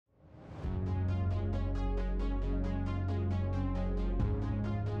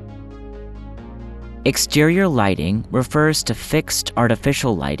Exterior lighting refers to fixed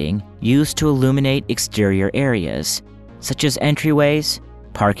artificial lighting used to illuminate exterior areas, such as entryways,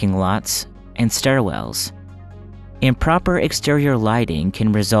 parking lots, and stairwells. Improper exterior lighting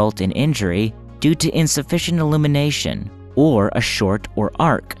can result in injury due to insufficient illumination or a short or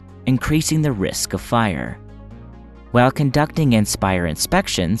arc, increasing the risk of fire. While conducting NSPIRE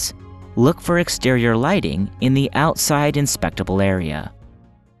inspections, look for exterior lighting in the outside inspectable area.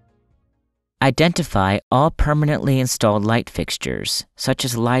 Identify all permanently installed light fixtures, such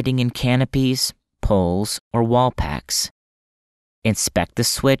as lighting in canopies, poles, or wall packs. Inspect the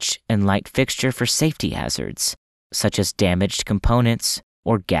switch and light fixture for safety hazards, such as damaged components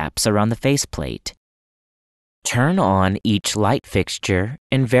or gaps around the faceplate. Turn on each light fixture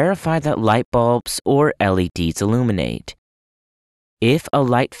and verify that light bulbs or LEDs illuminate. If a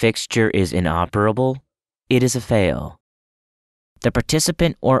light fixture is inoperable, it is a fail. The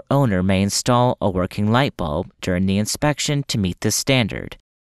participant or owner may install a working light bulb during the inspection to meet this standard.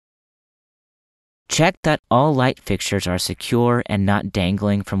 Check that all light fixtures are secure and not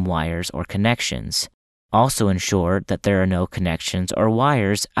dangling from wires or connections. Also ensure that there are no connections or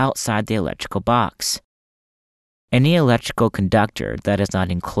wires outside the electrical box. Any electrical conductor that is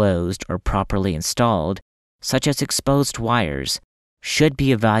not enclosed or properly installed, such as exposed wires, should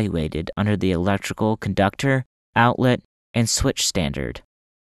be evaluated under the electrical conductor, outlet, and switch standard.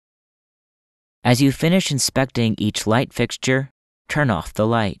 As you finish inspecting each light fixture, turn off the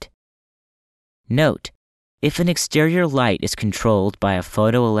light. Note, if an exterior light is controlled by a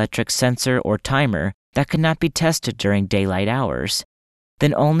photoelectric sensor or timer that cannot be tested during daylight hours,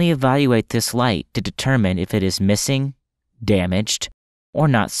 then only evaluate this light to determine if it is missing, damaged, or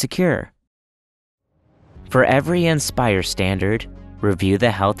not secure. For every NSPIRE standard, review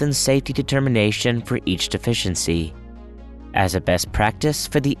the health and safety determination for each deficiency. As a best practice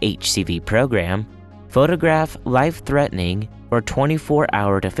for the HCV program, photograph life-threatening or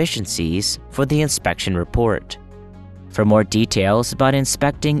 24-hour deficiencies for the inspection report. For more details about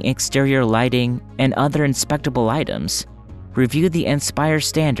inspecting exterior lighting and other inspectable items, review the NSPIRE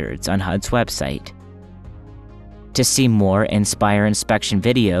standards on HUD's website. To see more NSPIRE inspection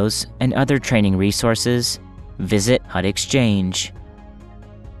videos and other training resources, visit HUD Exchange.